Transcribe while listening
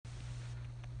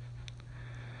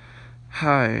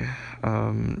Hi,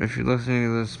 if you're listening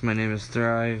to this, my name is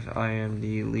Thrive. I am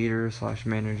the leader slash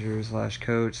manager slash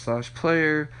coach slash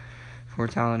player for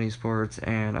Talon Esports,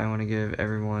 and I want to give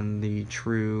everyone the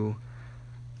true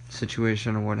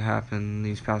situation of what happened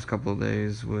these past couple of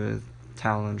days with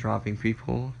Talon dropping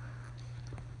people.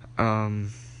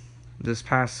 This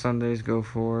past Sunday's Go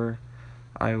 4,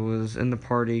 I was in the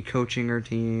party coaching our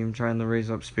team, trying to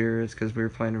raise up spirits because we were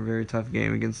playing a very tough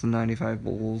game against the 95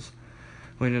 Bulls.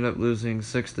 We ended up losing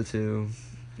 6-2.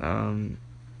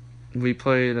 We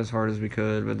played as hard as we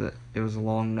could, but it was a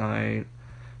long night,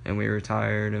 and we were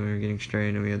tired, and we were getting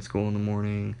strained, and we had school in the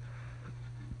morning.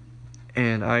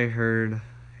 And I heard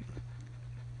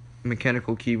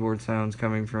mechanical keyboard sounds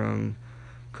coming from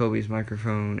Kobe's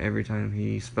microphone every time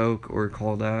he spoke or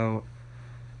called out,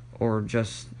 or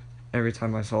just every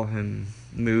time I saw him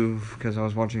move because I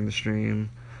was watching the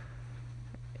stream.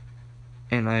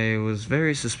 And I was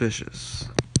very suspicious.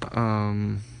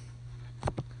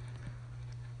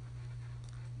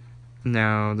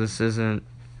 Now, this isn't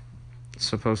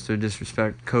supposed to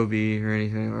disrespect Kobe or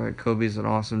anything. Like, Kobe's an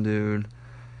awesome dude.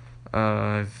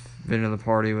 I've been to the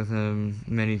party with him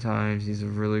many times. He's a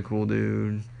really cool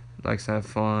dude. Likes to have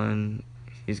fun.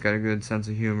 He's got a good sense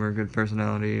of humor, good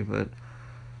personality, but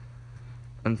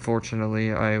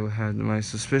unfortunately, I had my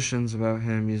suspicions about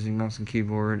him using mouse and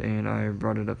keyboard, and I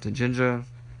brought it up to Jinja.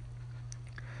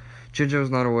 Jinja was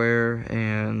not aware,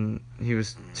 and he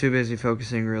was too busy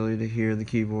focusing really to hear the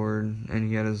keyboard, and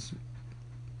he had his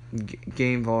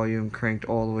game volume cranked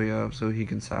all the way up so he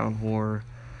could sound whore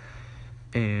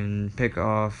and pick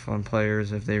off on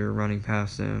players if they were running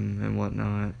past him and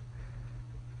whatnot.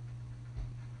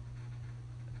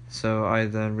 So I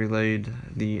then relayed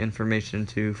the information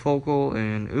to Focal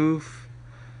and Oof,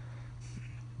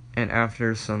 and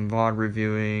after some VOD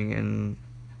reviewing and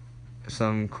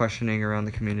some questioning around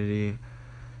the community,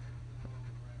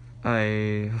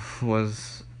 it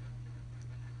was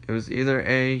either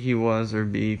A, he was, or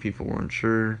B, people weren't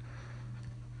sure.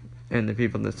 And the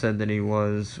people that said that he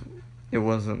was, it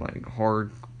wasn't like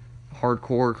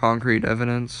hardcore concrete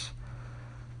evidence.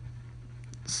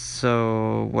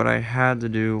 So what I had to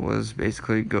do was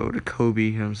basically go to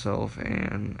Kobe himself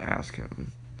and ask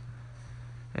him.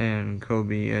 And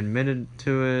Kobe admitted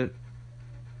to it.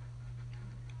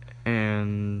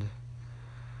 And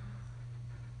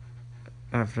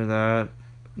after that,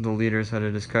 the leaders had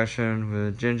a discussion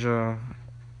with Jinja,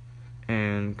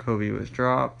 and Kobe was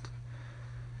dropped.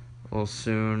 Well,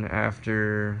 soon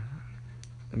after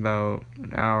about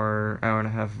an hour and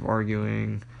a half of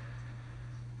arguing,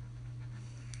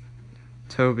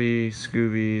 Toby,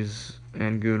 Scoobies,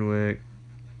 and Goonwick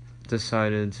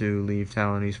decided to leave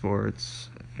Talon Esports,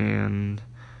 and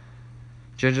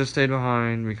Jinja stayed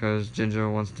behind because Jinja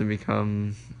wants to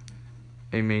become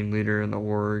a main leader in the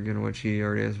org, in which he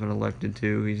already has been elected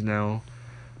to. He's now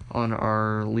on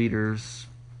our leaders,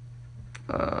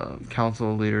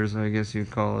 council of leaders, I guess you'd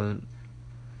call it.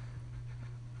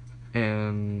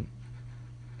 And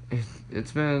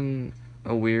it's been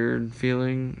a weird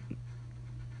feeling.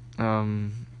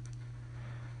 I'm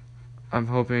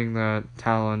hoping that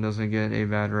Talon doesn't get a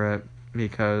bad rep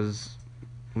because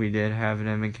we did have an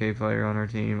M&K player on our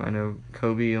team. I know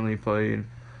Kobe only played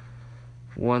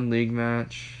one league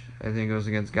match. I think it was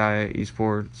against Gaia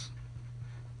Esports.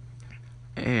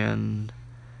 And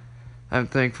I'm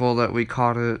thankful that we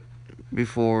caught it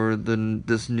before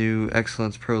this new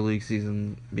Excellence Pro League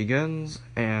season begins,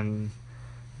 and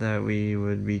that we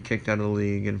would be kicked out of the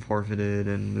league and forfeited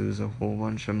and lose a whole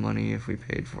bunch of money if we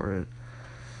paid for it.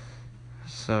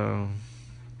 So,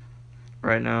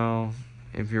 right now,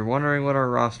 if you're wondering what our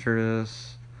roster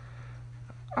is,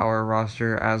 our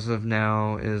roster as of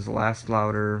now is Last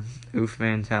Louder,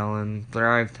 Oofman Talon,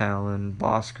 Thrive Talon,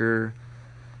 Bosker,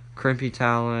 Crimpy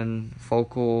Talon,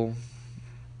 Focal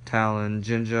Talon,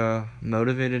 Jinja,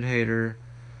 Motivated Hater,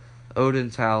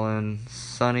 Odin Talon,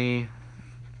 Sunny,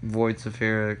 Void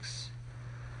Saphirix,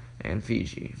 and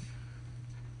Fiji.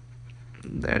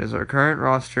 That is our current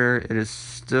roster. It is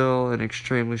still an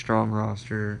extremely strong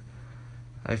roster.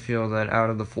 I feel that out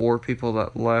of the 4 people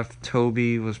that left,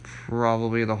 Toby was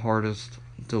probably the hardest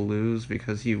to lose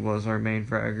because he was our main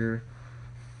fragger.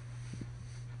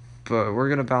 But we're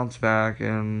going to bounce back,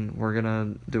 and we're going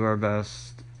to do our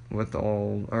best with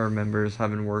all our members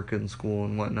having work and school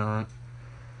and whatnot.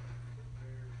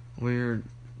 We're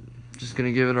just going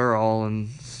to give it our all and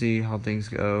see how things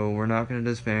go. We're not going to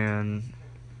disband.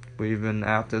 We've been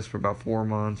at this for about 4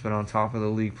 months, been on top of the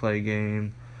league play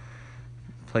game,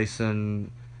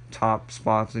 placing top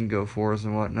spots in Go 4s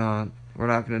and whatnot. We're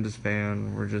not going to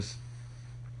disband. We're just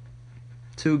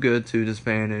too good to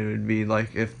disband. It would be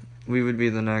like if we would be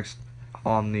the next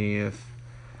Omni if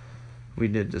we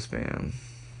did disband.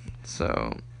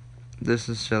 So this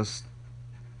is just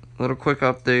a little quick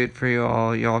update for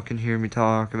y'all. Y'all can hear me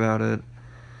talk about it.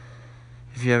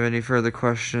 If you have any further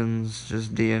questions,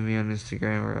 just DM me on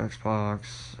Instagram or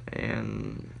Xbox.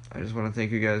 And I just want to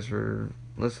thank you guys for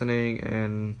listening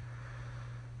and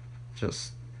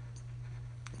just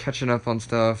catching up on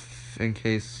stuff in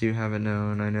case you haven't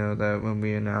known. I know that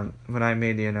when I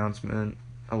made the announcement,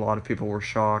 a lot of people were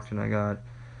shocked, and I got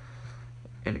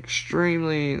an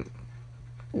extremely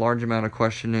large amount of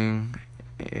questioning,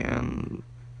 and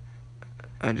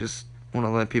I just want to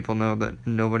let people know that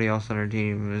nobody else on our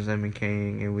team is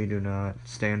MKing, and we do not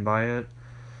stand by it.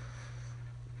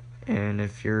 And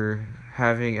if you're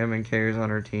having MKers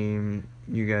on our team,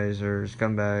 you guys are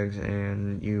scumbags,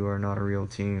 and you are not a real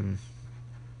team.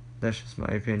 That's just my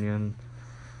opinion.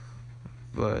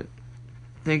 But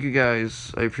thank you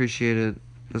guys. I appreciate it.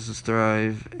 This is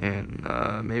Thrive, and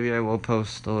maybe I will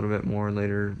post a little bit more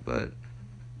later, but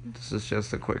this is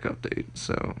just a quick update.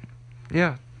 So,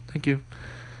 yeah, thank you.